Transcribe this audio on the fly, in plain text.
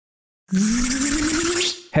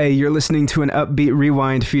Hey, you're listening to an Upbeat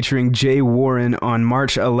Rewind featuring Jay Warren on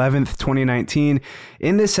March 11th, 2019.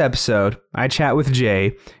 In this episode, I chat with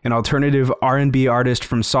Jay, an alternative R&B artist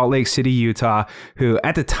from Salt Lake City, Utah, who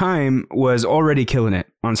at the time was already killing it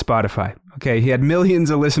on Spotify. Okay, he had millions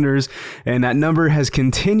of listeners, and that number has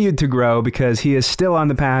continued to grow because he is still on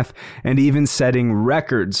the path and even setting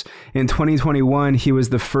records. In 2021, he was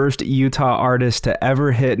the first Utah artist to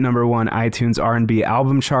ever hit #1 iTunes R&B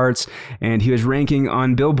album charts, and he was ranking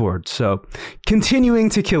on Billboard. So, continuing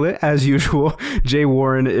to kill it as usual, Jay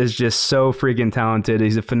Warren is just so freaking talented.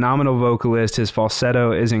 He's a phenomenal vocalist. His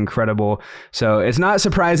falsetto is incredible. So, it's not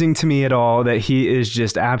surprising to me at all that he is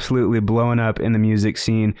just absolutely blowing up in the music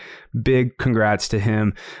scene. Big congrats to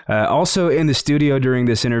him. Also in the studio during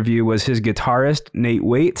this interview was his guitarist, Nate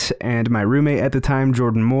Waite, and my roommate at the time,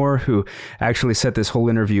 Jordan Moore, who actually set this whole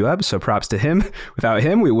interview up. So props to him. Without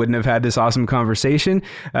him, we wouldn't have had this awesome conversation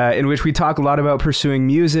in which we talk a lot about pursuing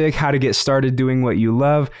music, how to get started doing what you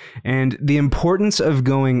love, and the importance of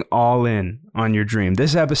going all in on your dream.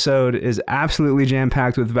 This episode is absolutely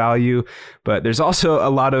jam-packed with value, but there's also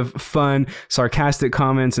a lot of fun, sarcastic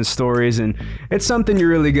comments and stories, and it's something you're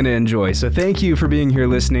really going to enjoy. So thank you for being here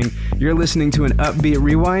listening. You're listening to an Upbeat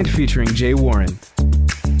Rewind featuring Jay Warren.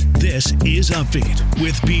 This is Upbeat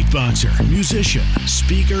with beatboxer, musician,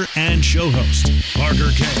 speaker, and show host,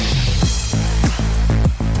 Parker K.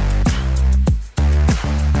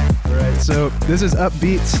 So this is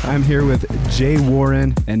Upbeats. I'm here with Jay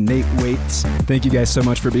Warren and Nate Waite. Thank you guys so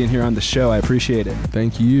much for being here on the show. I appreciate it.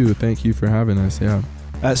 Thank you. Thank you for having us. Yeah.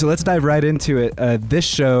 So let's dive right into it. This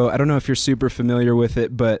show, I don't know if you're super familiar with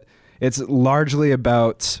it, but it's largely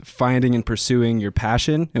about finding and pursuing your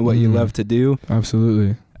passion and what you love to do.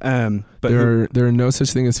 Absolutely. But there are no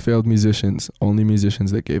such thing as failed musicians, only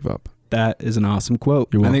musicians that gave up. That is an awesome quote.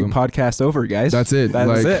 You're welcome. I think podcast over, guys. That's it.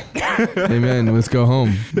 That's it. Amen. Let's go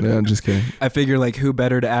home. Yeah, I'm just kidding. I figure who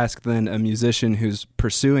better to ask than a musician who's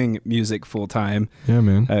pursuing music full time. Yeah,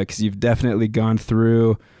 man. Because you've definitely gone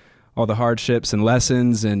through all the hardships and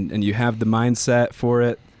lessons and you have the mindset for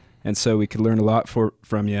it. And so we could learn a lot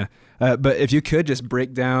from you. But if you could just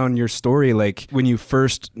break down your story, when you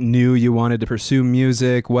first knew you wanted to pursue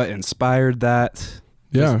music, what inspired that?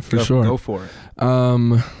 Yeah, for sure. Go for it.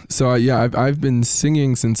 I've been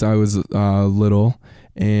singing since I was little,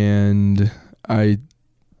 and I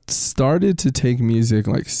started to take music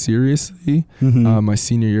seriously my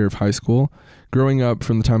senior year of high school. Growing up,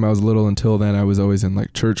 from the time I was little until then, I was always in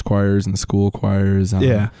church choirs and school choirs.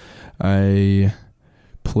 I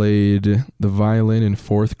played the violin in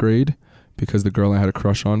 4th grade because the girl I had a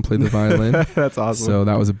crush on played the violin. That's awesome. So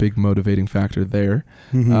that was a big motivating factor there.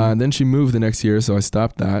 And then she moved the next year, so I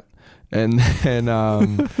stopped that. And then,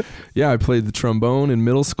 I played the trombone in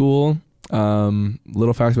middle school.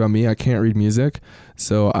 Little fact about me, I can't read music,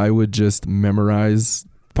 so I would just memorize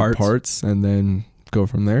parts and then go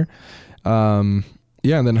from there. And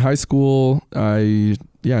then high school, I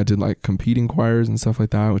did competing choirs and stuff like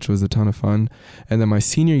that, which was a ton of fun. And then my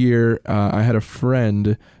senior year, I had a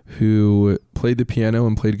friend who played the piano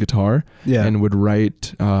and played guitar and would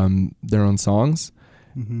write their own songs.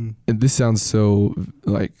 And this sounds so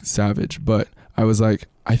savage, but I was like,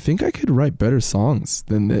 I think I could write better songs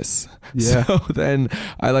than this. Yeah. So then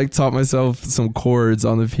I taught myself some chords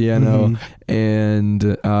on the piano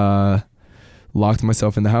and locked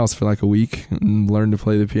myself in the house for a week and learned to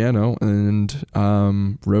play the piano and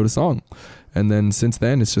wrote a song. And then since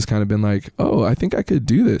then, it's just kind of been I think I could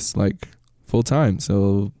do this full time.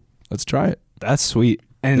 So let's try it. That's sweet.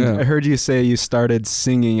 And I heard you say you started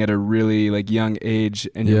singing at a really young age,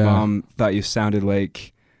 and your mom thought you sounded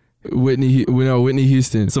like Whitney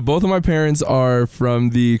Houston. So both of my parents are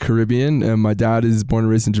from the Caribbean, and my dad is born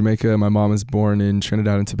and raised in Jamaica. My mom is born in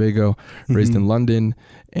Trinidad and Tobago, raised in London,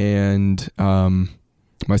 and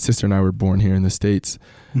my sister and I were born here in the States.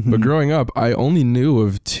 But growing up, I only knew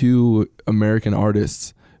of 2 American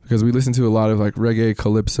artists because we listened to a lot of reggae,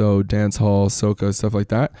 calypso, dancehall, soca, stuff like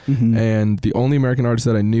that. And the only American artists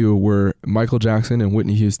that I knew were Michael Jackson and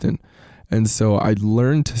Whitney Houston. And so I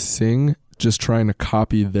learned to sing just trying to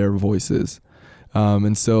copy their voices.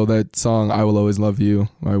 And so that song, I Will Always Love You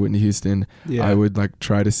by Whitney Houston, I would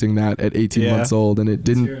try to sing that at 18 months old, and it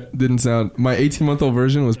didn't sound, my 18-month-old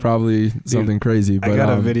version was probably something crazy. But I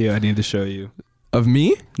got a video I need to show you. Of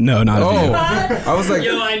me? No, not of you. I was like,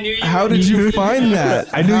 Yo, I knew you how did you find that?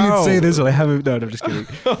 I knew you'd say this, but I haven't. No, I'm just kidding.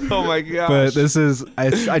 Oh my gosh. But this is,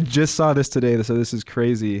 I just saw this today, so this is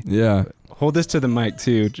crazy. Yeah. Hold this to the mic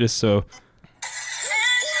too, just so.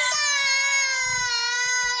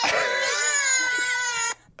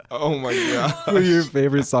 Oh my god. When your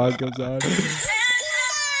favorite song comes on.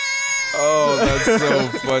 Oh, that's so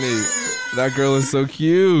funny. That girl is so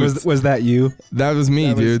cute. Was that you? That was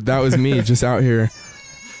me, dude. That was me just out here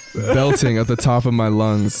belting at the top of my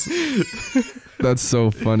lungs. That's so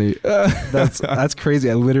funny. That's crazy.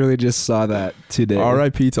 I literally just saw that today.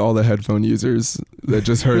 R.I.P. to all the headphone users that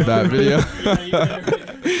just heard that video.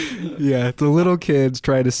 Yeah, the little kids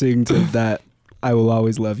try to sing to that "I Will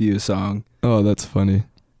Always Love You" song. Oh, that's funny.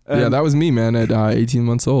 Yeah, that was me, man, at 18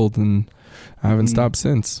 months old, and I haven't stopped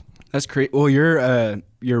since. That's great. Well, your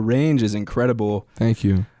range is incredible. Thank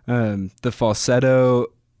you. The falsetto.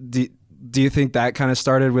 Do you think that kind of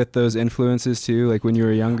started with those influences too, like when you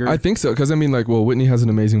were younger? I think so, because I mean, like, well, Whitney has an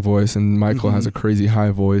amazing voice, and Michael has a crazy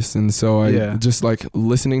high voice, and so I just like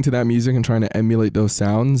listening to that music and trying to emulate those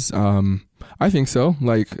sounds. I think so.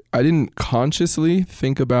 Like, I didn't consciously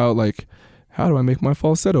think about like, how do I make my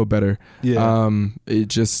falsetto better? Yeah. It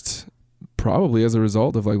just probably as a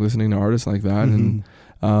result of like listening to artists like that, and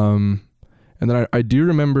then I do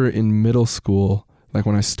remember in middle school, like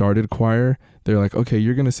when I started choir, they're like, okay,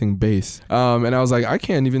 you're gonna sing bass, and I was like, I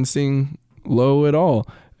can't even sing low at all,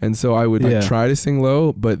 and so I would like try to sing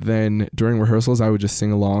low, but then during rehearsals I would just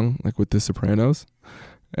sing along like with the sopranos,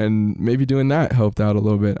 and maybe doing that helped out a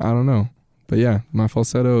little bit. I don't know, but yeah, my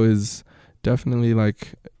falsetto is definitely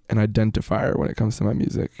like an identifier when it comes to my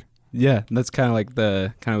music. Yeah, that's kind of like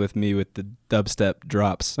with me with the dubstep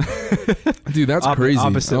drops. Dude, that's crazy.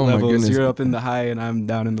 Opposite levels. My goodness. You're up in the high and I'm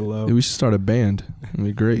down in the low. Dude, we should start a band. It'd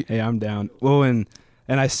be great. Hey, I'm down. Well, and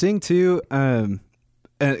I sing too. And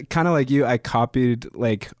kind of like you, I copied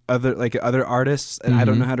like other artists, and I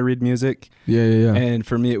don't know how to read music. Yeah. And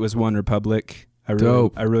for me, it was One Republic. I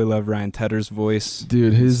really love Ryan Tedder's voice.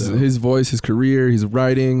 Dude, his voice, his career, his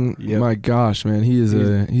writing. Yep. My gosh, man, he's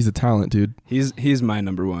a talent, dude. He's my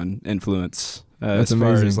number one influence That's as far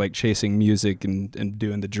amazing. as like chasing music and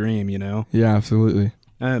doing the dream, you know? Yeah, absolutely.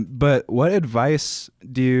 But what advice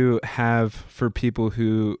do you have for people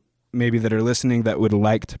who maybe that are listening that would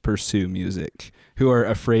like to pursue music, who are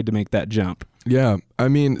afraid to make that jump? Yeah, I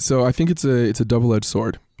mean, so I think it's a double-edged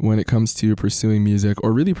sword when it comes to pursuing music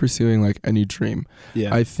or really pursuing like any dream.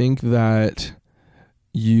 Yeah. I think that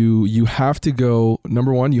you have to go,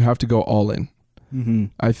 number one, you have to go all in. Mm-hmm.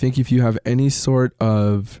 I think if you have any sort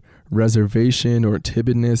of reservation or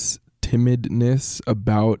timidness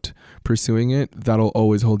about pursuing it, that'll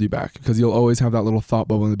always hold you back, because you'll always have that little thought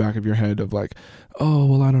bubble in the back of your head of like, oh,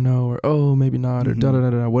 well, I don't know, or oh, maybe not, or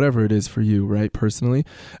da-da-da-da, whatever it is for you, right, personally.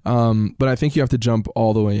 But I think you have to jump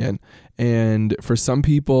all the way in. And for some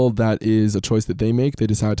people, that is a choice that they make. They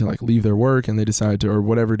decide to like leave their work and they decide to, or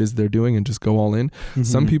whatever it is they're doing, and just go all in.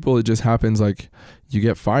 Some people, it just happens like you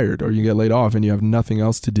get fired or you get laid off and you have nothing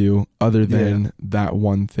else to do other than that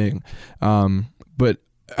one thing. But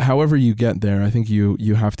however you get there, I think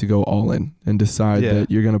you have to go all in and decide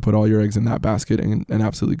that you're going to put all your eggs in that basket and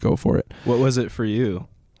absolutely go for it. What was it for you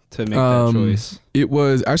to make that choice? It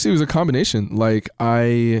was a combination. Like,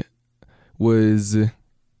 I was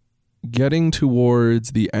getting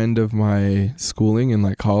towards the end of my schooling in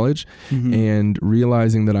like college and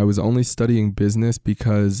realizing that I was only studying business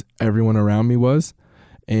because everyone around me was.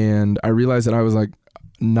 And I realized that I was like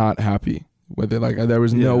not happy with it. Like, there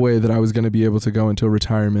was no way that I was going to be able to go into a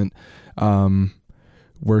retirement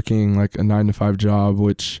working like a 9-to-5 job,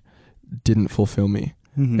 which didn't fulfill me.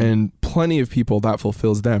 And plenty of people that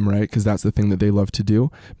fulfills them, right? Because that's the thing that they love to do.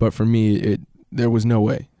 But for me, there was no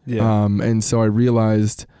way. And so I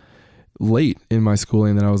realized late in my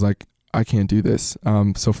schooling that I was like, I can't do this.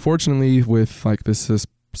 So fortunately, with like this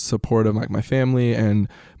support of like my family and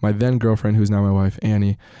my then girlfriend, who's now my wife,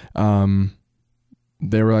 Annie,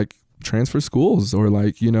 they were like, transfer schools, or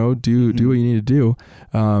like, you know, do what you need to do.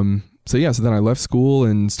 So then I left school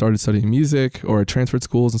and started studying music, or I transferred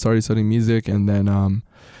schools and started studying music, and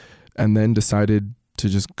then decided to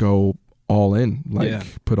just go all in,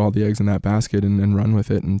 like put all the eggs in that basket and run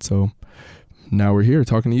with it. And so now we're here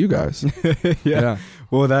talking to you guys. Yeah.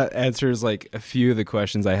 Well, that answers like a few of the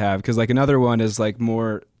questions I have, because like another one is like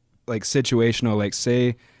more like situational. Like,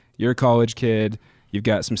 say you're a college kid, you've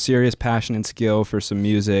got some serious passion and skill for some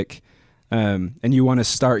music, and you want to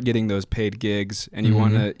start getting those paid gigs, and you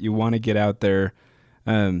want to get out there,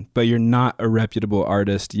 but you're not a reputable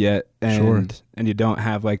artist yet, and you don't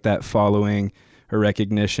have like that following or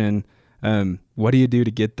recognition. What do you do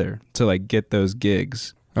to get there, to like get those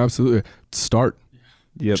gigs? Absolutely. Start.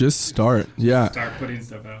 Yep. Just start. Yeah. Start putting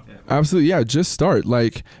stuff out. Yeah. Absolutely. Yeah. Just start.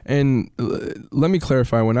 Like, and let me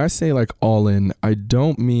clarify, when I say like all in, I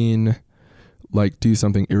don't mean like do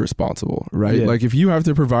something irresponsible, right? Yeah. Like, if you have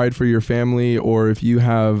to provide for your family, or if you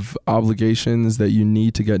have obligations that you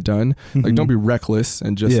need to get done, like, don't be reckless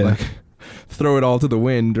and just like throw it all to the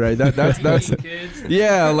wind, right? That's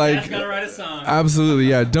yeah, like Dad's gotta write a song. absolutely,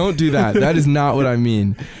 yeah. Don't do that. That is not what I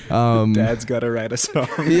mean. Dad's got to write a song.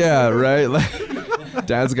 Yeah, right. Like,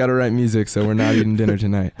 Dad's got to write music, so we're not eating dinner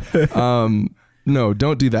tonight. No,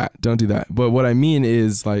 don't do that. Don't do that. But what I mean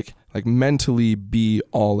is like mentally be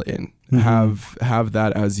all in. Have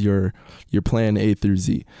that as your plan A through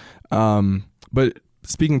Z. But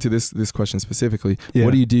speaking to this question specifically,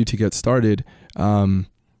 what do you do to get started?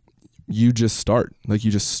 You just start. Like,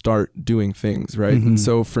 you just start doing things, right? And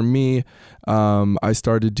so for me, I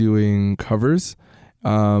started doing covers.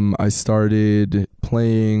 I started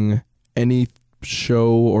playing any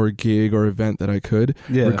show or gig or event that I could,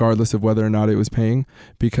 regardless of whether or not it was paying,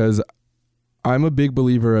 because I'm a big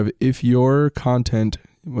believer of, if your content,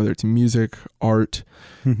 whether it's music, art,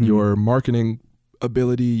 your marketing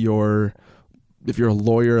ability, if you're a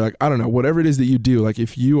lawyer, like, I don't know, whatever it is that you do, like,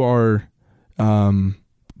 if you are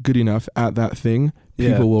good enough at that thing,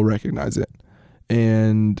 people will recognize it,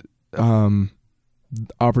 and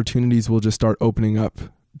opportunities will just start opening up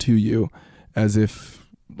to you as if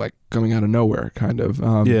like coming out of nowhere, kind of.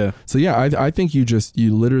 So yeah, I think you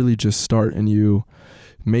literally just start, and you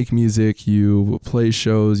make music, you play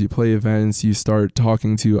shows, you play events, you start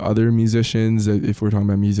talking to other musicians, if we're talking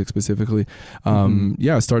about music specifically.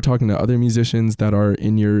 Start talking to other musicians that are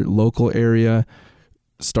in your local area.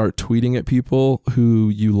 Start tweeting at people who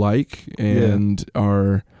you like and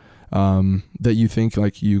are that you think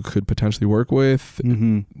like you could potentially work with.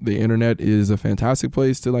 The internet is a fantastic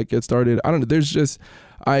place to like get started. I don't know. There's just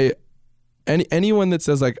anyone that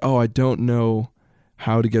says like, oh, I don't know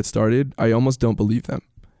how to get started, I almost don't believe them,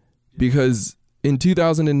 because in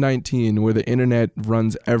 2019, where the internet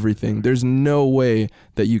runs everything, there's no way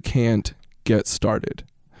that you can't get started.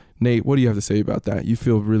 Nate, what do you have to say about that? You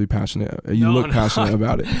feel really passionate. You look passionate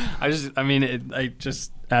about it. I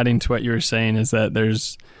just adding to what you were saying is that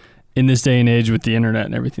there's, in this day and age with the internet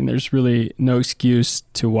and everything, there's really no excuse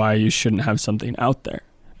to why you shouldn't have something out there,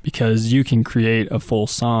 because you can create a full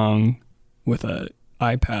song with an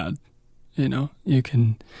iPad. You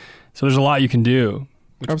can. So there's a lot you can do.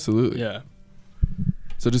 Absolutely. Yeah.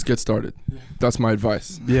 So just get started. That's my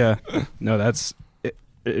advice. Yeah. No, that's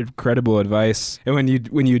incredible advice. And when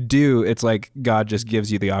you do, it's like God just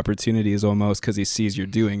gives you the opportunities almost, because he sees you're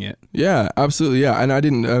doing it. Yeah, absolutely. Yeah. And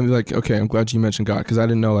I'm like, okay, I'm glad you mentioned God, because I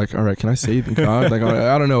didn't know, like, all right, can I say God? Like,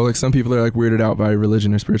 I don't know, like, some people are like weirded out by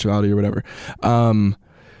religion or spirituality or whatever.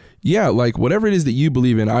 Yeah, like, whatever it is that you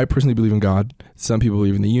believe in, I personally believe in God. Some people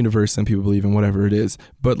believe in the universe, some people believe in whatever it is.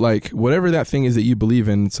 But like, whatever that thing is that you believe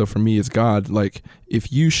in, so for me it's God, like,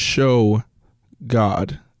 if you show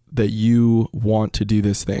God that you want to do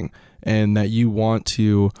this thing and that you want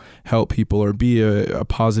to help people or be a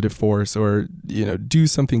positive force or, do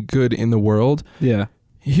something good in the world,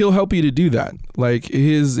 he'll help you to do that. Like,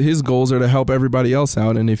 his goals are to help everybody else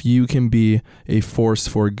out. And if you can be a force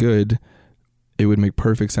for good, it would make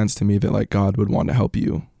perfect sense to me that like God would want to help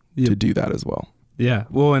you to do that as well. Yeah.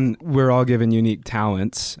 Well, and we're all given unique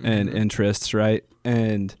talents and interests, right?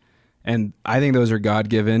 And I think those are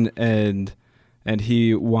God-given, and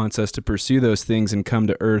he wants us to pursue those things and come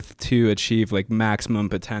to earth to achieve like maximum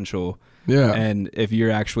potential. Yeah. And if you're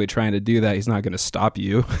actually trying to do that, he's not going to stop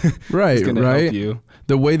you. Right. He's going to help you.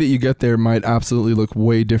 The way that you get there might absolutely look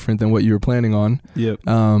way different than what you were planning on. Yep.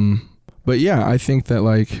 But yeah, I think that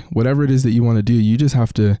like whatever it is that you want to do, you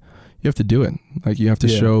have to do it. Like, you have to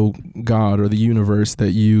show God or the universe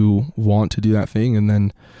that you want to do that thing, and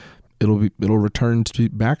then it'll return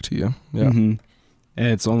back to you. Yeah. And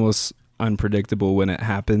it's almost unpredictable when it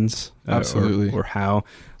happens. Absolutely. Or how.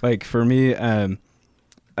 Like, for me, again,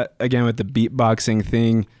 with the beatboxing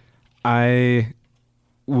thing, I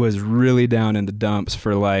was really down in the dumps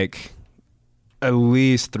for like at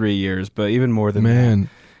least 3 years, but even more than that.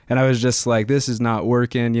 And I was just like, this is not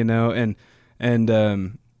working, and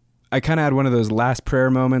I kind of had one of those last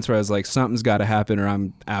prayer moments where I was like, something's got to happen or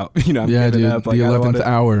I'm out. I'm giving up. Like, the 11th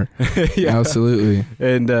hour. Absolutely.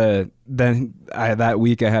 And then that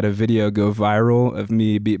week I had a video go viral of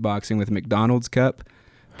me beatboxing with McDonald's cup.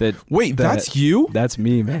 That's you? That's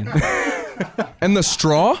me, man. And the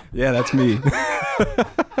straw? Yeah, that's me.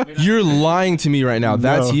 You're lying to me right now.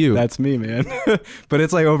 That's you. That's me, man. But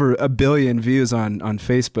it's like over 1 billion views on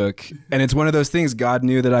Facebook. And it's one of those things, God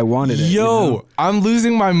knew that I wanted it. Yo, I'm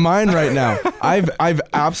losing my mind right now. I've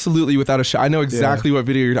absolutely, without a shot, I know exactly what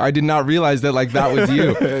video I did not realize that like that was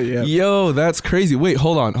you. Yeah. Yo, that's crazy. Wait,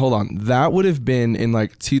 hold on. That would have been in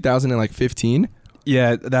like 2015?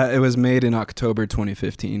 Yeah, it was made in October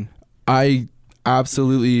 2015. I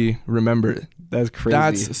absolutely remember it. That's crazy.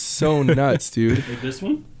 That's so nuts, dude. Like this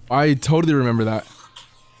one? I totally remember that.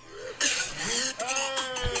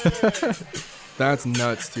 That's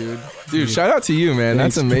nuts, dude. Shout out to you, man.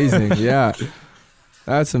 Thanks. That's amazing. Yeah.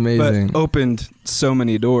 That's amazing. But opened so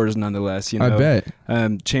many doors nonetheless, you know. I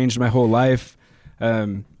bet. Changed my whole life.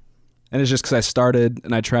 And it's just because I started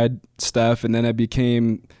and I tried stuff, and then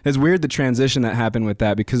it's weird the transition that happened with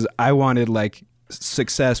that, because I wanted like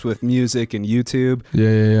success with music and YouTube.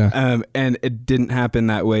 Yeah. And it didn't happen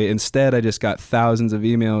that way. Instead, I just got thousands of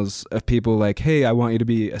emails of people like, hey, I want you to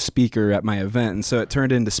be a speaker at my event. And so it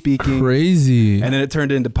turned into speaking. Crazy. And then it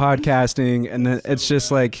turned into podcasting. And then it's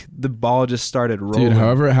just like the ball just started rolling. Dude,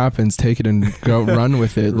 however it happens, take it and go run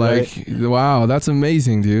with it. Right. Like, wow, that's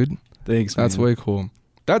amazing, dude. Thanks, That's man. way cool.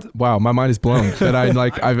 Wow, my mind is blown that I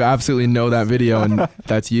absolutely know that video and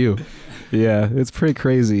that's you. Yeah, it's pretty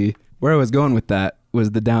crazy. Where I was going with that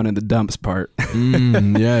was the down in the dumps part.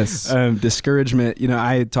 Yes. Discouragement. You know,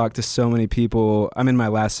 I had talked to so many people. I'm in my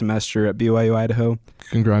last semester at BYU, Idaho.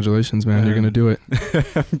 Congratulations, man. You're going to do it.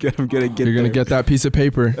 I'm gonna get You're going to get that piece of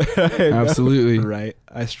paper. Absolutely. Right.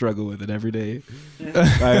 I struggle with it every day.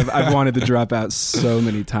 I've wanted to drop out so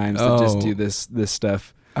many times to just do this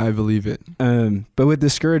stuff. I believe it. But with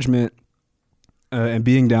discouragement and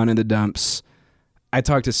being down in the dumps, I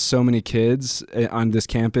talk to so many kids on this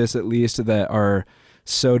campus, at least, that are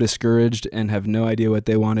so discouraged and have no idea what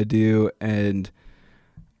they want to do. And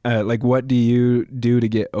like, what do you do to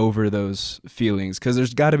get over those feelings? Because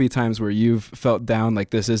there's got to be times where you've felt down,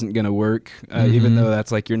 like this isn't going to work, even though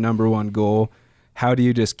that's like your number one goal. How do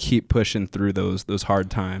you just keep pushing through those hard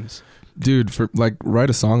times? Dude, write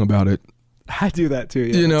a song about it. I do that too.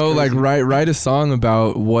 Yeah, you know, like write a song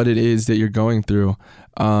about what it is that you're going through.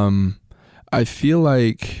 I feel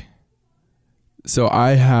like, I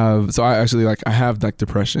have like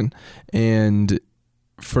depression, and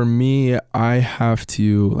for me, I have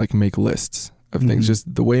to like make lists of things,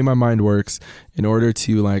 just the way my mind works, in order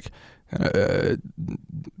to like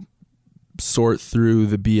sort through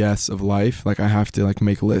the BS of life. Like I have to like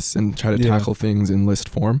make lists and try to tackle things in list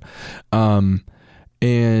form.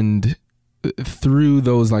 And through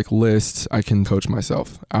those like lists, I can coach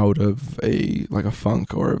myself out of a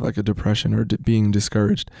funk or like a depression or being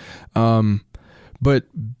discouraged.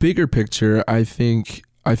 But bigger picture, I think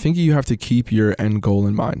you have to keep your end goal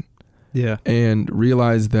in mind. Yeah. And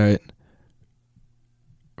realize that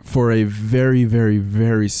for a very, very,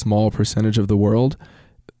 very small percentage of the world,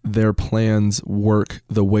 their plans work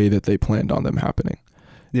the way that they planned on them happening.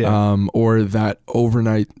 Yeah. Or that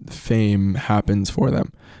overnight fame happens for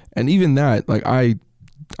them. And even that, like I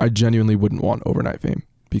genuinely wouldn't want overnight fame,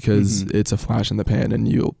 because it's a flash in the pan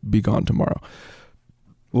and you'll be gone tomorrow.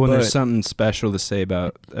 Well, there's something special to say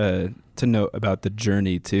about, to note about the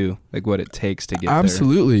journey too, like what it takes to get there.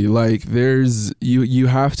 Absolutely. Like you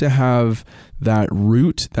have to have that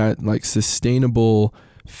root, that like sustainable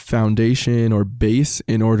foundation or base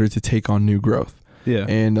in order to take on new growth. Yeah.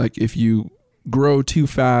 And like if you grow too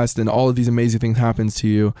fast and all of these amazing things happens to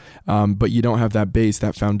you, but you don't have that base,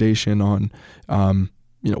 that foundation on,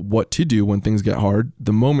 what to do when things get hard.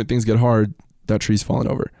 The moment things get hard, that tree's falling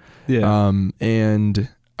over. Yeah. And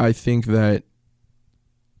I think that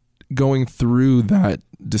going through that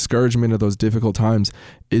discouragement of those difficult times,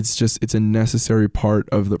 it's a necessary part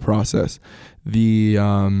of the process. The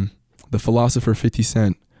philosopher 50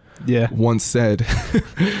 Cent once said,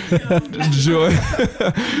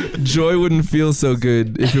 joy wouldn't feel so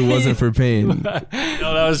good if it wasn't for pain. No,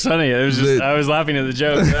 that was funny. It was just I was laughing at the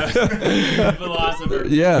joke. The philosopher.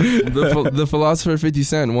 Yeah, the philosopher 50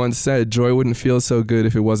 Cent once said, joy wouldn't feel so good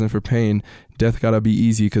if it wasn't for pain. Death gotta be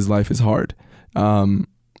easy because life is hard. The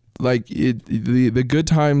good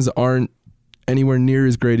times aren't anywhere near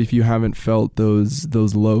as great if you haven't felt those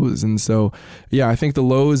lows. And so, yeah, I think the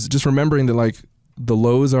lows, just remembering that like the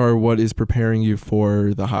lows are what is preparing you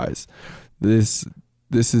for the highs. This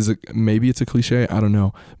is maybe it's a cliche, I don't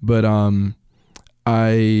know, but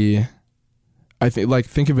I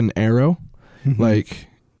think of an arrow, like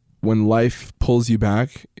when life pulls you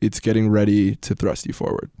back, it's getting ready to thrust you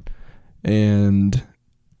forward. And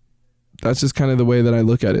that's just kind of the way that I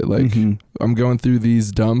look at it. Like I'm going through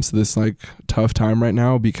these dumps, this like tough time right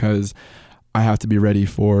now, because I have to be ready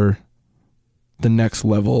for the next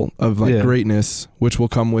level of like greatness, which will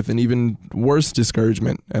come with an even worse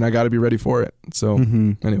discouragement, and I got to be ready for it. So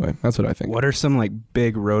anyway, that's what I think. What are some like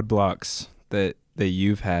big roadblocks that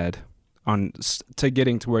you've had on to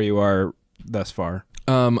getting to where you are thus far?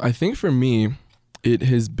 I think for me, it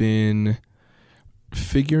has been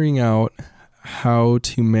figuring out how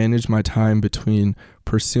to manage my time between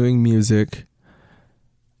pursuing music,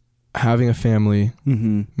 having a family,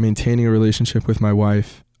 maintaining a relationship with my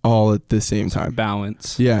wife, all at the same time.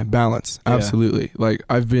 Balance. Yeah, balance. Absolutely. Yeah. Like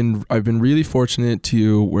I've been really fortunate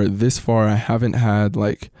to where this far I haven't had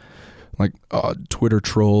like Twitter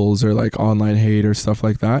trolls or like online hate or stuff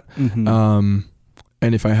like that. Mm-hmm.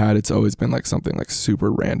 And if I had, it's always been like something like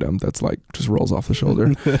super random that's like just rolls off the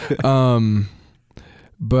shoulder.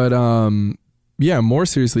 Yeah, more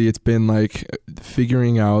seriously, it's been like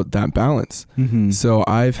figuring out that balance. Mm-hmm. So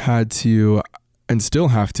I've had to and still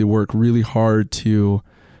have to work really hard to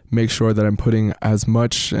make sure that I'm putting as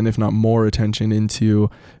much and if not more attention into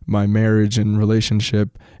my marriage and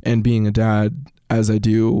relationship and being a dad as I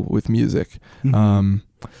do with music. Mm-hmm.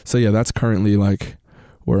 So yeah, that's currently like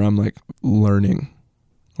where I'm like learning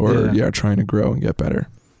or trying to grow and get better.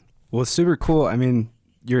 Well, it's super cool. I mean,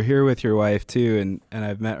 you're here with your wife too, and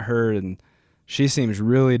I've met her, and she seems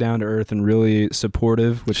really down to earth and really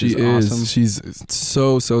supportive, which is awesome. She's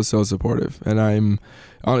so supportive, and I'm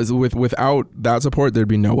honest. Without that support, there'd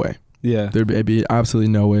be no way. Yeah, there'd be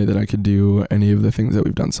absolutely no way that I could do any of the things that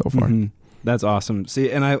we've done so far. Mm-hmm. That's awesome. See,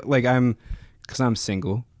 and because I'm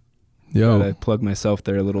single. Yo, gotta plug myself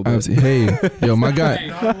there a little bit. Hey, yo, my guy.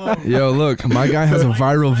 Yo, look, my guy has a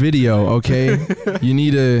viral video. Okay, you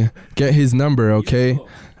need to get his number. Okay,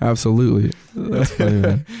 absolutely. That's funny,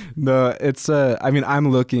 man. No, it's I mean,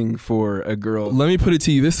 I'm looking for a girl. Let me put it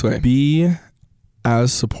to you this way: be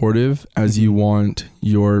as supportive as you want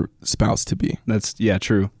your spouse to be. That's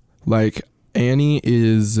true. Like Annie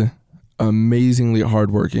is amazingly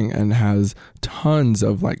hardworking and has tons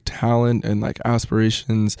of like talent and like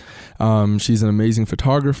aspirations. She's an amazing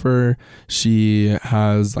photographer. She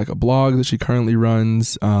has like a blog that she currently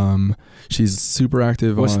runs. She's super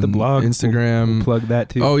active on the blog? Instagram. We'll plug that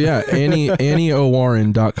too. Oh yeah,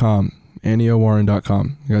 AnnieO'Warren.com.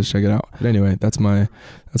 AnnieO'Warren.com. You guys check it out. But anyway, that's my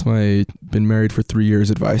been married for 3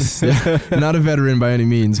 years advice. Yeah. Not a veteran by any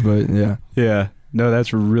means, but yeah. Yeah. No,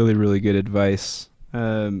 that's really, really good advice.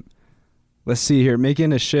 Let's see here,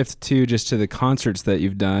 making a shift to the concerts that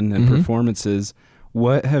you've done and performances.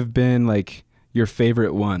 What have been like your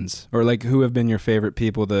favorite ones, or like who have been your favorite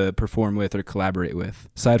people to perform with or collaborate with,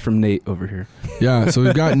 aside from Nate over here? Yeah, so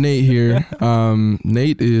we've got Nate here.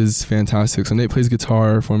 Nate is fantastic. So Nate plays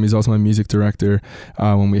guitar for me. He's also my music director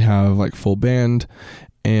when we have like full band,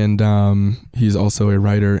 and he's also a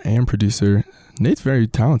writer and producer. Nate's very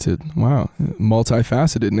talented. Wow.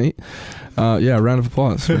 Multifaceted, Nate. Yeah, round of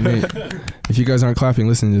applause for Nate. If you guys aren't clapping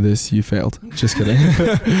listening to this, you failed. Just kidding.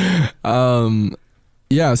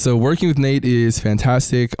 Yeah, so working with Nate is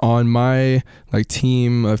fantastic. On my like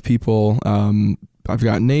team of people, I've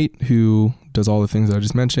got Nate, who does all the things that I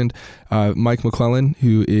just mentioned. Mike McClellan,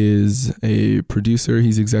 who is a producer.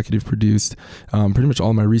 He's executive produced pretty much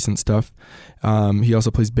all my recent stuff. He also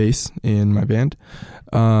plays bass in my band.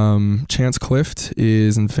 Chance Clift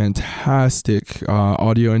is a fantastic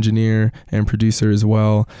audio engineer and producer as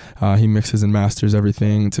well. He mixes and masters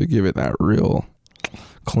everything to give it that real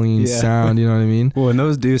clean sound, you know what I mean? Well, and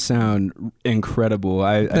those do sound incredible.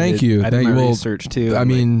 Thank you. I did my research too. I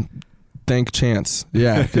mean, thank Chance.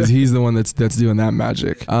 Yeah, because he's the one that's doing that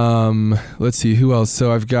magic. Let's see, who else?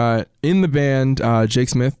 So I've got in the band Jake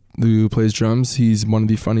Smith, who plays drums. He's one of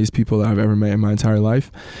the funniest people that I've ever met in my entire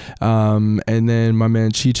life. And then my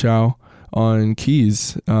man Chi Chow on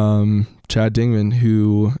keys, Chad Dingman,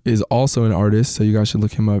 who is also an artist, so you guys should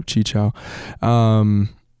look him up, Chi Chow.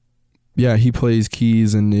 Yeah, he plays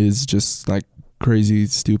keys and is just like crazy,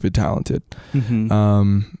 stupid talented. Mm-hmm.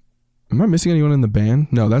 Am I missing anyone in the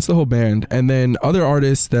band? No, that's the whole band. And then other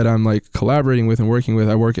artists that I'm like collaborating with and working with,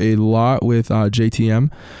 I work a lot with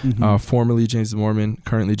JTM, formerly James Mormon,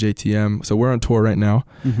 currently JTM. So we're on tour right now.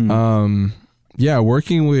 Mm-hmm. Yeah,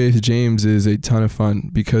 working with James is a ton of fun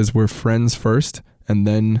because we're friends first and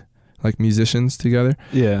then like musicians together.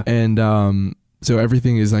 Yeah. And so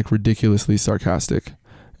everything is like ridiculously sarcastic.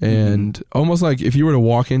 And almost like if you were to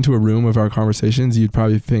walk into a room of our conversations, you'd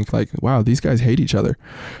probably think like, wow, these guys hate each other.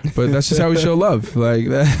 But that's just how we show love. Like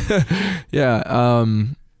that. Yeah.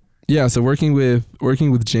 Yeah. So working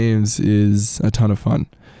with James is a ton of fun.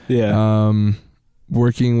 Yeah.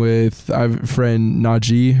 Working with, I have a friend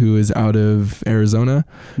Najee, who is out of Arizona,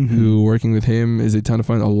 who working with him is a ton of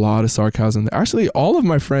fun. A lot of sarcasm. Actually, all of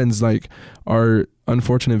my friends like are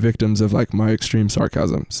unfortunate victims of like my extreme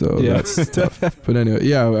sarcasm. So that's tough. But anyway,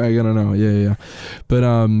 yeah, I don't know. Yeah. But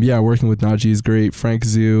yeah, working with Najee is great. Frank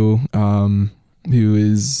Zhu, who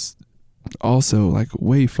is also like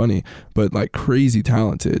way funny, but like crazy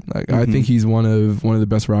talented. Like I think he's one of the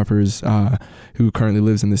best rappers who currently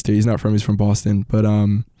lives in the state. He's not from, he's from Boston, but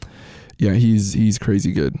yeah, he's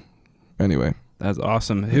crazy good. Anyway, that's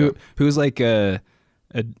awesome. Who's like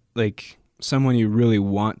someone you really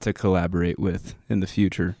want to collaborate with in the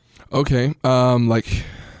future? Okay.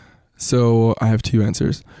 So I have two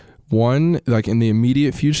answers. One, like in the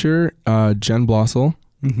immediate future, Jen Blossel.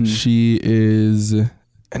 Mm-hmm. She is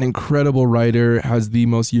an incredible writer, has the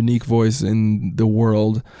most unique voice in the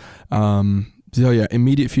world. So yeah,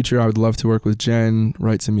 immediate future, I would love to work with Jen,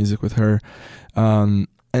 write some music with her. And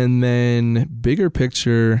then bigger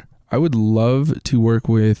picture, I would love to work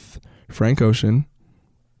with Frank Ocean.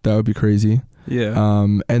 That would be crazy. Yeah.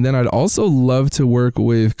 And then I'd also love to work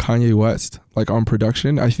with Kanye West, like on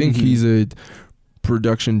production. I think he's a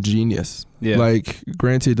production genius. Yeah. Like,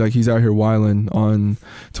 granted, like he's out here wilding on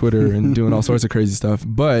Twitter and doing all sorts of crazy stuff,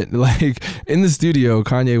 but like in the studio,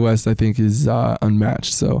 Kanye West, I think, is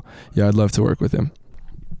unmatched. So yeah, I'd love to work with him.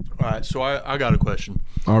 All right, so I got a question.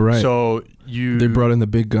 All right. So they brought in the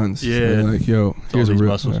big guns. Yeah. They're like, yo, here's a these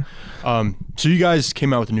real muscles. So you guys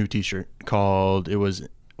came out with a new T-shirt called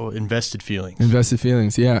Invested Feelings. Invested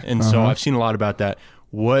Feelings, yeah. And so I've seen a lot about that.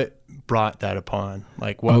 What brought that upon?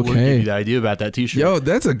 Like, what gave you the idea about that T-shirt? Yo,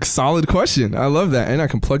 that's a solid question. I love that. And I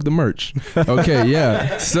can plug the merch. Okay,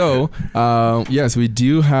 yeah. So, yes, we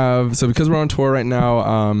do have... So, because we're on tour right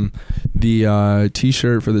now, the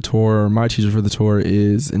T-shirt for the tour, my T-shirt for the tour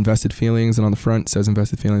is Invested Feelings. And on the front, it says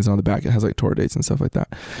Invested Feelings. And on the back, it has, like, tour dates and stuff like that.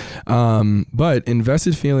 But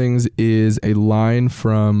Invested Feelings is a line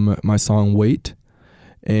from my song, Wait.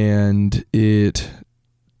 And it...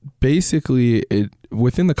 Basically,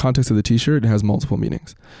 within the context of the T-shirt, it has multiple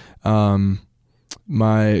meanings.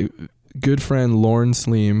 My good friend Lauren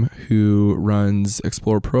Sleem, who runs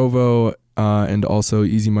Explore Provo and also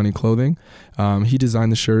Easy Money Clothing, he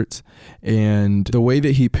designed the shirts. And the way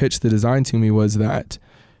that he pitched the design to me was that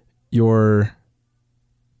your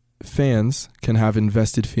fans can have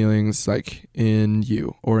invested feelings like in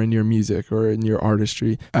you or in your music or in your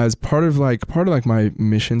artistry as part of my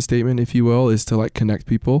mission statement, if you will, is to like connect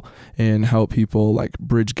people and help people like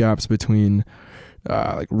bridge gaps between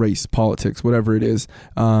like race, politics, whatever it is.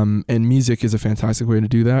 And music is a fantastic way to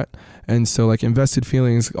do that. And so like invested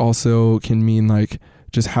feelings also can mean like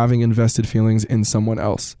just having invested feelings in someone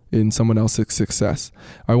else, in someone else's success.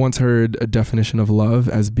 I once heard a definition of love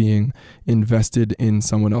as being invested in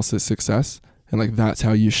someone else's success. And like, that's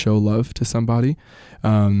how you show love to somebody.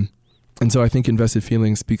 And so I think invested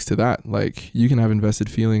feelings speaks to that. Like, you can have invested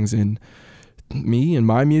feelings in me and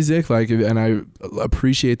my music, like, and I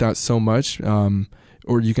appreciate that so much.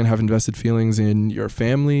 Or you can have invested feelings in your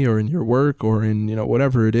family or in your work or in, you know,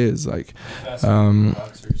 whatever it is, like,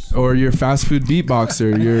 or your fast food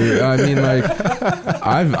beatboxer.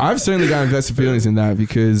 I've certainly got invested feelings in that,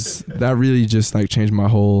 because that really just like changed my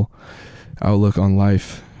whole outlook on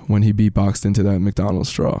life when he beatboxed into that McDonald's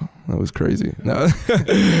straw. That was crazy. No.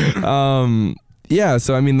 Yeah,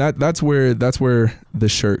 so I mean that's where the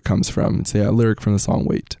shirt comes from. It's a lyric from the song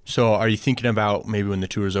Wait. So are you thinking about maybe when the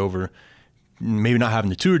tour's over, maybe not having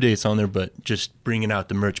the tour dates on there, but just bringing out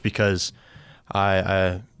the merch? Because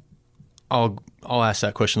I'll ask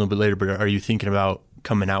that question a little bit later, but are you thinking about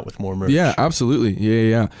coming out with more merch? Yeah, absolutely.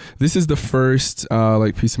 Yeah. This is the first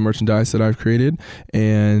like piece of merchandise that I've created,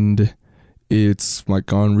 and it's like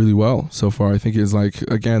gone really well so far. I think it's like,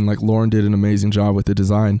 again, like Lauren did an amazing job with the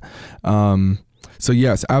design. So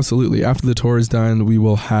yes, absolutely. After the tour is done, we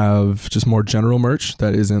will have just more general merch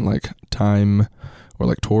that isn't like time or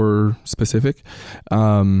like tour specific.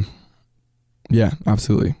 Yeah,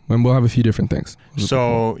 absolutely. And we'll have a few different things.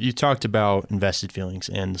 So you talked about invested feelings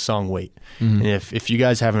and the song Wait. Mm-hmm. And if you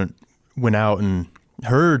guys haven't went out and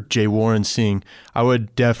heard Jay Warren sing, I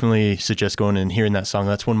would definitely suggest going and hearing that song.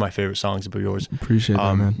 That's one of my favorite songs of yours. Appreciate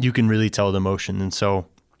that, man. You can really tell the emotion. And so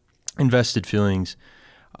invested feelings,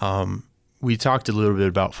 we talked a little bit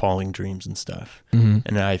about following dreams and stuff. Mm-hmm.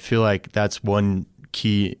 And I feel like that's one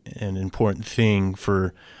key and important thing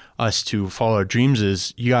for us to follow our dreams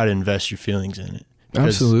is you got to invest your feelings in it.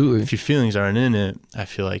 Because absolutely. If your feelings aren't in it, I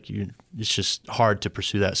feel like it's just hard to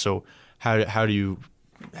pursue that. So how do you,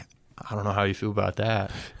 I don't know how you feel about that.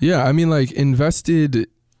 Yeah, I mean, like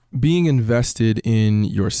being invested in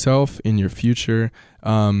yourself, in your future,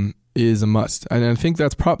 is a must. And I think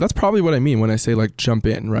that's probably what I mean when I say like jump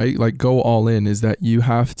in, right? Like go all in, is that you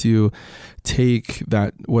have to take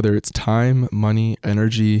that, whether it's time, money,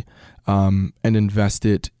 energy, and invest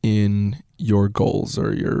it in your goals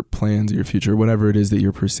or your plans or your future, whatever it is that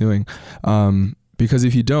you're pursuing. Because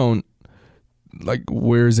if you don't, like,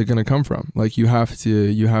 where is it going to come from? Like you have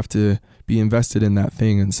to be invested in that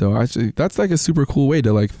thing. And so actually that's like a super cool way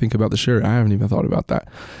to like think about the shirt. I haven't even thought about that.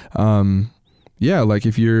 Yeah, like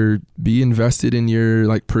if be invested in your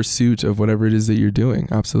like pursuit of whatever it is that you're doing.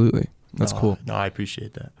 Absolutely. That's cool. No, I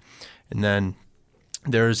appreciate that. And then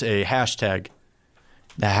there's a hashtag,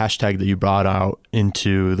 the hashtag that you brought out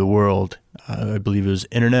into the world. I believe it was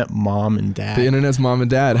Internet Mom and Dad. The Internet's Mom and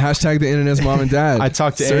Dad. Hashtag the Internet's Mom and Dad. I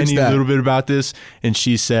talked to Annie a little bit about this, and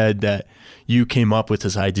she said that you came up with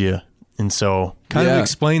this idea. And so kind of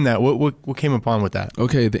explain that. What came upon with that?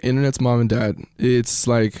 Okay, the Internet's Mom and Dad. It's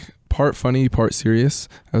like part funny, part serious,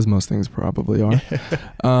 as most things probably are.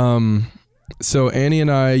 So Annie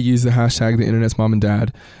and I use the hashtag the Internet's Mom and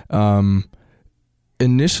Dad.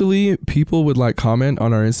 Initially, people would like comment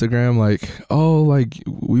on our Instagram like, "Oh, like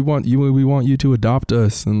we want you to adopt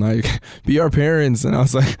us and like be our parents." And I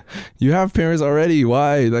was like, "You have parents already.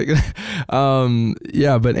 Why?" Like,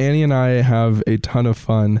 yeah. But Annie and I have a ton of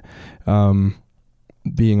fun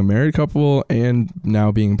being a married couple and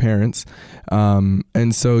now being parents.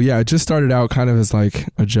 And so yeah, it just started out kind of as like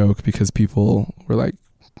a joke because people were like,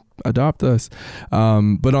 "Adopt us."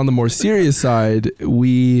 But on the more serious side,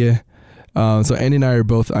 so Andy and I are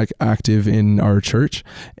both like active in our church,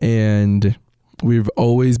 and we've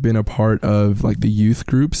always been a part of like the youth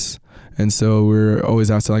groups. And so we're always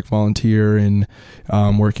asked to like volunteer in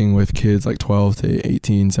working with kids like 12 to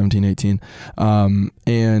 18, 17, 18.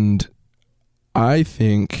 And I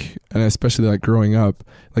think, and especially like growing up,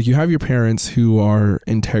 like you have your parents who are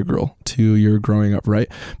integral to your growing up, right?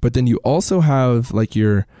 But then you also have like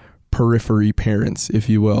your periphery parents, if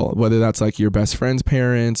you will, whether that's like your best friend's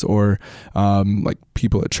parents or like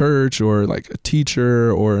people at church or like a teacher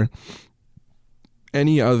or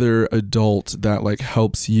any other adult that like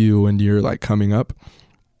helps you when you're like coming up.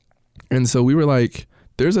 And so we were like,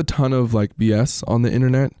 there's a ton of like BS on the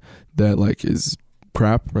internet that like is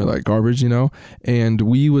crap or like garbage, you know, and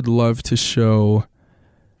we would love to show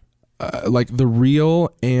like the real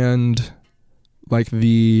and like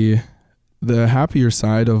the happier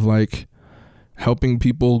side of like helping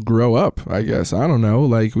people grow up, I guess. I don't know.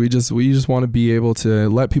 Like we just want to be able to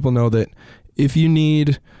let people know that if you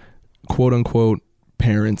need quote unquote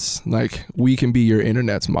parents, like we can be your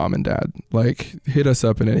internet's mom and dad. Like hit us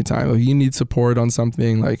up at any time. If you need support on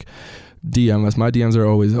something, like DM us. My DMs are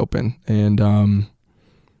always open. And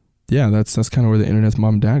yeah, that's kind of where the internet's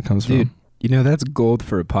mom and dad comes from. You know, that's gold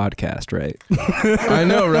for a podcast, right? I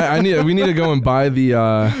know, right? We need to go and buy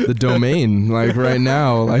the domain like right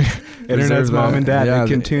now. Like Internet's Mom and Dad. Yeah, they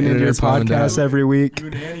can tune into your podcast every week. You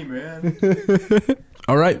and Annie, man.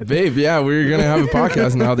 All right, babe. Yeah, we're gonna have a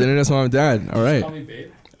podcast now. The Internet's Mom and Dad. All right. Call me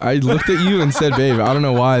babe. I looked at you and said, babe. I don't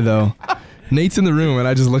know why though. Nate's in the room and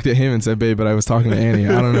I just looked at him and said, babe, but I was talking to Annie.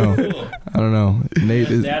 I don't know. Nate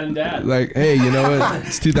is Dad and Dad. like, hey, you know what?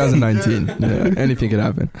 It's 2019. Yeah, anything could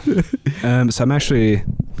happen. So I'm actually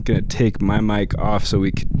gonna take my mic off so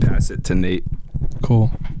we could pass it to Nate.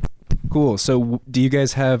 Cool. So do you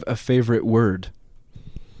guys have a favorite word?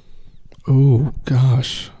 Oh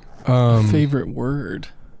gosh. Favorite word.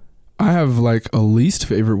 I have like a least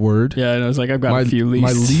favorite word. Yeah, and I was like, I've got a few least.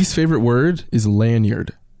 My least favorite word is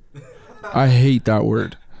lanyard. I hate that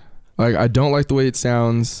word. Like, I don't like the way it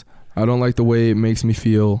sounds. I don't like the way it makes me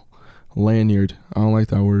feel. Lanyard. I don't like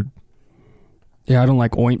that word. Yeah, I don't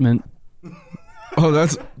like ointment. Oh,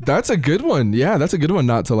 that's a good one. Yeah, that's a good one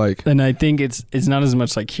not to like. And I think it's not as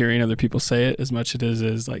much like hearing other people say it as much it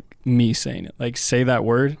is like me saying it. Like, say that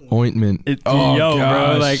word. Ointment. Yo, gosh.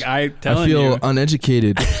 bro. Like, I feel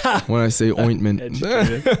uneducated when I say ointment.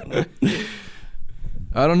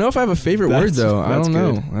 I don't know if I have a favorite word though. I don't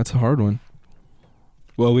know. That's a hard one.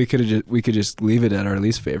 Well, we could just leave it at our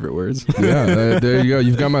least favorite words. Yeah, there you go.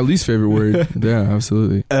 You've got my least favorite word. Yeah,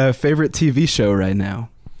 absolutely. Favorite TV show right now?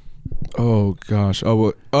 Oh gosh.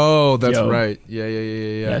 Oh, that's Yo. right. Yeah.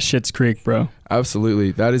 Yeah, Schitt's Creek, bro.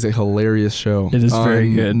 Absolutely. That is a hilarious show. It is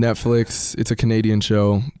very good. Netflix. It's a Canadian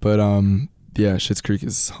show, but yeah, Schitt's Creek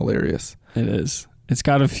is hilarious. It is. It's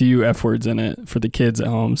got a few F words in it for the kids at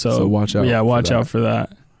home, so watch out. Yeah, watch out for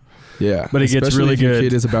that. Yeah, but it gets especially really if your good.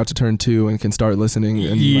 kid is about to turn 2 and can start listening.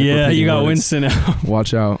 And yeah, like you got words. Winston out.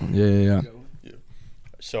 Watch out. Yeah.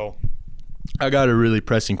 So, I got a really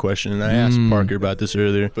pressing question, and I asked Parker about this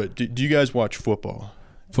earlier. But do you guys watch football?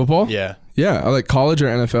 Football? Yeah. Yeah, like college or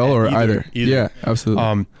NFL or either. Yeah,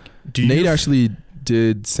 absolutely. Nate actually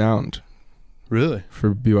did sound. Really?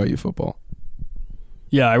 For BYU football.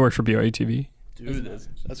 Yeah, I work for BYU TV. Dude,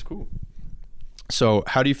 that's cool. So,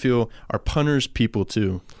 how do you feel? Are punters people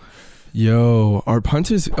too? Yo, our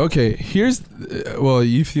punters. Okay, well,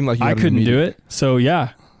 you seem like I couldn't do it, so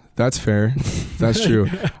yeah. That's fair. That's true.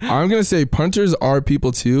 I'm gonna say punters are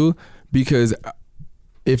people too, because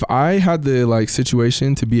if I had the like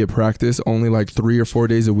situation to be at practice only like 3 or 4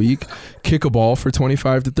 days a week, kick a ball for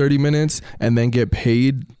 25 to 30 minutes, and then get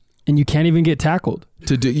paid and you can't even get tackled.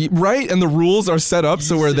 To do right, and the rules are set up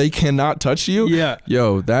so where they cannot touch you. Yeah.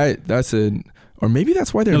 Yo, that's or maybe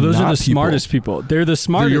that's why they're No, those not are the smartest people. They're the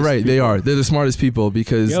smartest. You're right. People. They are. They're the smartest people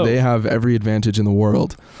because they have every advantage in the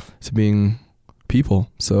world to being people.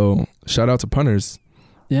 So shout out to punters.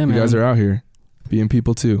 Yeah, man. You guys are out here being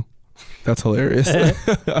people too. That's hilarious.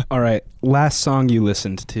 All right. Last song you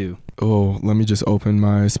listened to. Oh, let me just open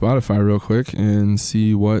my Spotify real quick and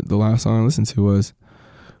see what the last song I listened to was.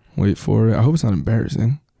 Wait for it. I hope it's not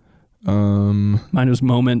embarrassing. Mine was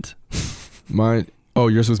Moment.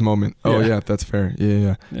 Yours was Moment. Oh yeah, that's fair.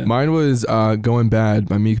 Yeah. Mine was Going Bad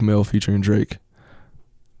by Meek Mill featuring Drake.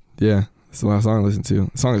 Yeah, that's the last song I listened to.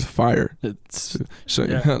 The song is fire. It's Show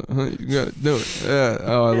you how you gotta do it. Yeah.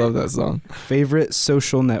 Oh, I love that song. Favorite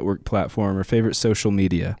social network platform or favorite social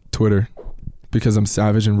media? Twitter. Because I'm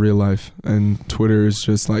savage in real life, and Twitter is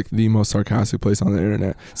just like the most sarcastic place on the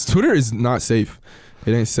internet. Twitter is not safe.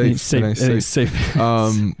 It ain't safe. It ain't safe.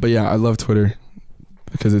 But yeah, I love Twitter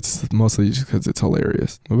because it's mostly just because it's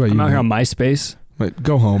hilarious. What about you? I'm out here on MySpace. Wait,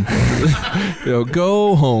 go home. Yo,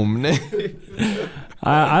 go home.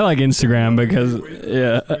 I like Instagram because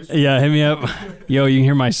hit me up. Yo, you can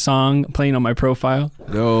hear my song playing on my profile.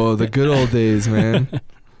 Oh, the good old days, man.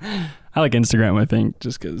 I like Instagram, I think,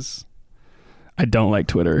 just because I don't like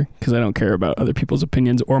Twitter because I don't care about other people's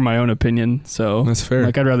opinions or my own opinion. So that's fair.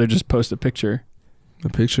 Like, I'd rather just post a picture. The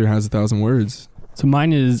picture has 1,000 words. So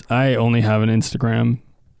mine is, I only have an Instagram.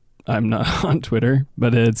 I'm not on Twitter,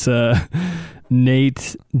 but it's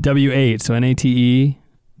Nate W8. So Nate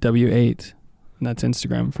W8. And that's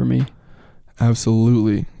Instagram for me.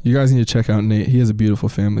 Absolutely. You guys need to check out Nate. He has a beautiful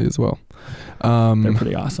family as well. They're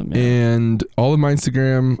pretty awesome. Yeah. And all of my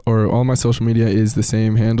Instagram or all of my social media is the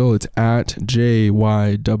same handle. It's at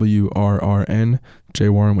JYWRRN, Jay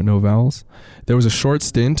Warren with no vowels. There was a short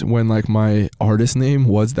stint when like my artist name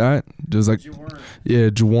was that. It was like,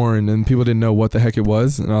 Jawarren, and people didn't know what the heck it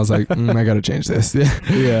was. And I was like, I got to change this.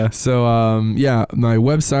 Yeah. So, my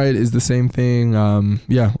website is the same thing.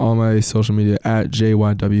 All my social media at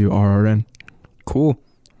JYWRRN. Cool.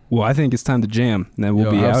 Well, I think it's time to jam, and then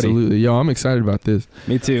we'll be out. Absolutely. Yo, I'm excited about this.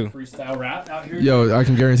 Me too. Freestyle rap out here? Yo, I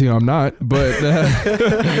can guarantee I'm not, but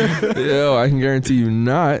I can guarantee you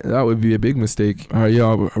not. That would be a big mistake. All right,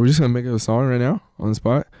 yo, are we just going to make a song right now on the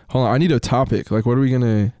spot? Hold on, I need a topic. Like, what are we going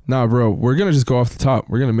to... Nah, bro, we're going to just go off the top.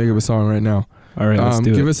 We're going to make up a song right now. All right, let's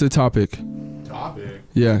do it. Give us a topic. Topic?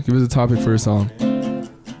 Yeah, give us a topic for a song.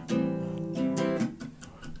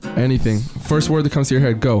 Anything. First word that comes to your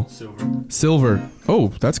head, go. Silver. Oh,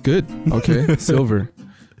 that's good. Okay, silver.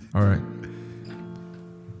 All right.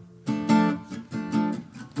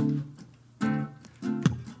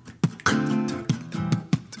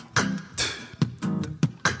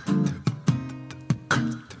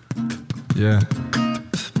 Yeah.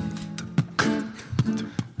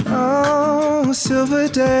 Oh, silver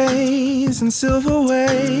days and silver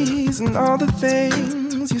ways and all the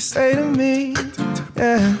things you say to me.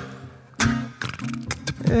 Yeah.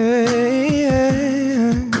 Yeah.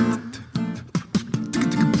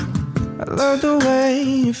 I love the way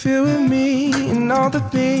you feel with me and all the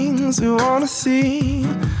things we wanna see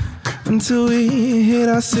until we hit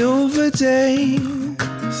our silver days.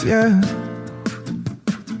 Yeah.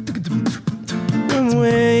 When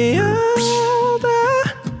we're older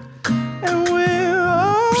and we're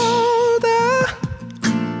older,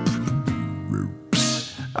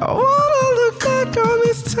 I wanna look back on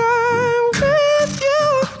this time with you.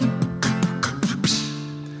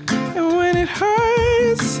 And when it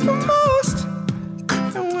hurts the most,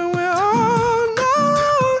 and when we're all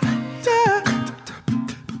alone, yeah.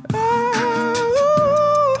 Oh,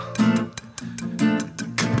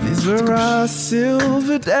 these were our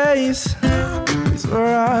silver days. These were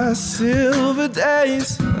our silver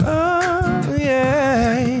days. Oh,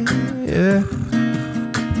 yeah, yeah.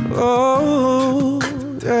 Oh,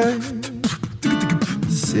 yeah.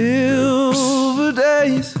 Silver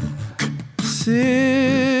days.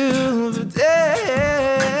 Silver days.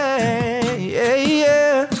 Yeah,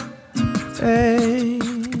 yeah. Hey.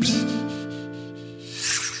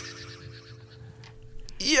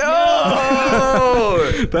 Yo!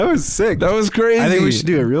 That was sick. That was crazy. I think we should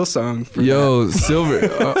do a real song. For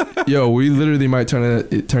silver. We literally might turn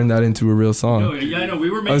that into a real song. Yeah, I know. We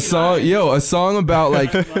were making a song about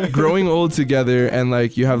like growing old together, and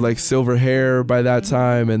like you have like silver hair by that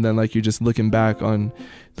time, and then like you're just looking back on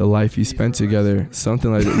the life you spent together, something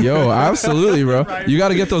like that. Yo, absolutely, bro. You got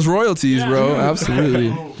to get those royalties, bro.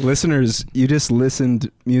 Absolutely. Listeners, you just listened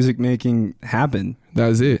music making happen. That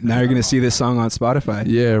was it. Now you're going to see this song on Spotify.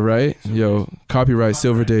 Yeah, right? Yo, copyright,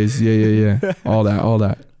 silver days. Yeah. All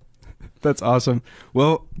that. That's awesome.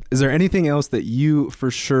 Well, is there anything else that you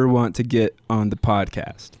for sure want to get on the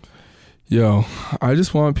podcast? Yo, I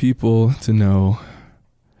just want people to know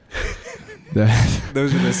that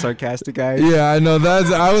those are the sarcastic guys. Yeah, I know.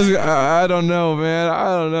 I don't know, man. I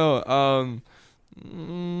don't know.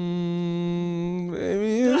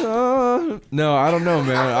 Maybe. No, I don't know,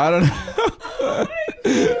 man. I don't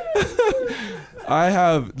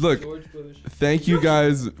know. Look, thank you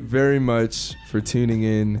guys very much for tuning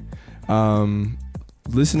in.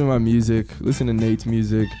 Listen to my music, listen to Nate's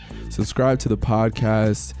music, subscribe to the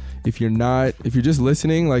podcast. If you're just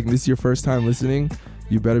listening, like this is your first time listening,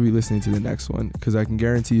 you better be listening to the next one, because I can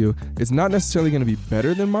guarantee you it's not necessarily going to be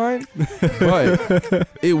better than mine, but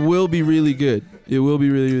it will be really good. It will be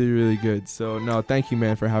really, really, really good. So, no, thank you,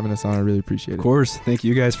 man, for having us on. I really appreciate it. Of course. Thank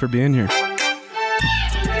you guys for being here.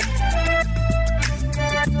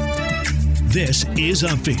 This is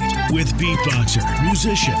Upbeat with beatboxer,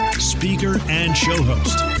 musician, speaker, and show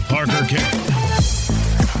host, Parker K.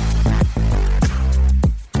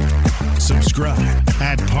 Subscribe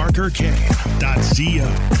at parkerk.co.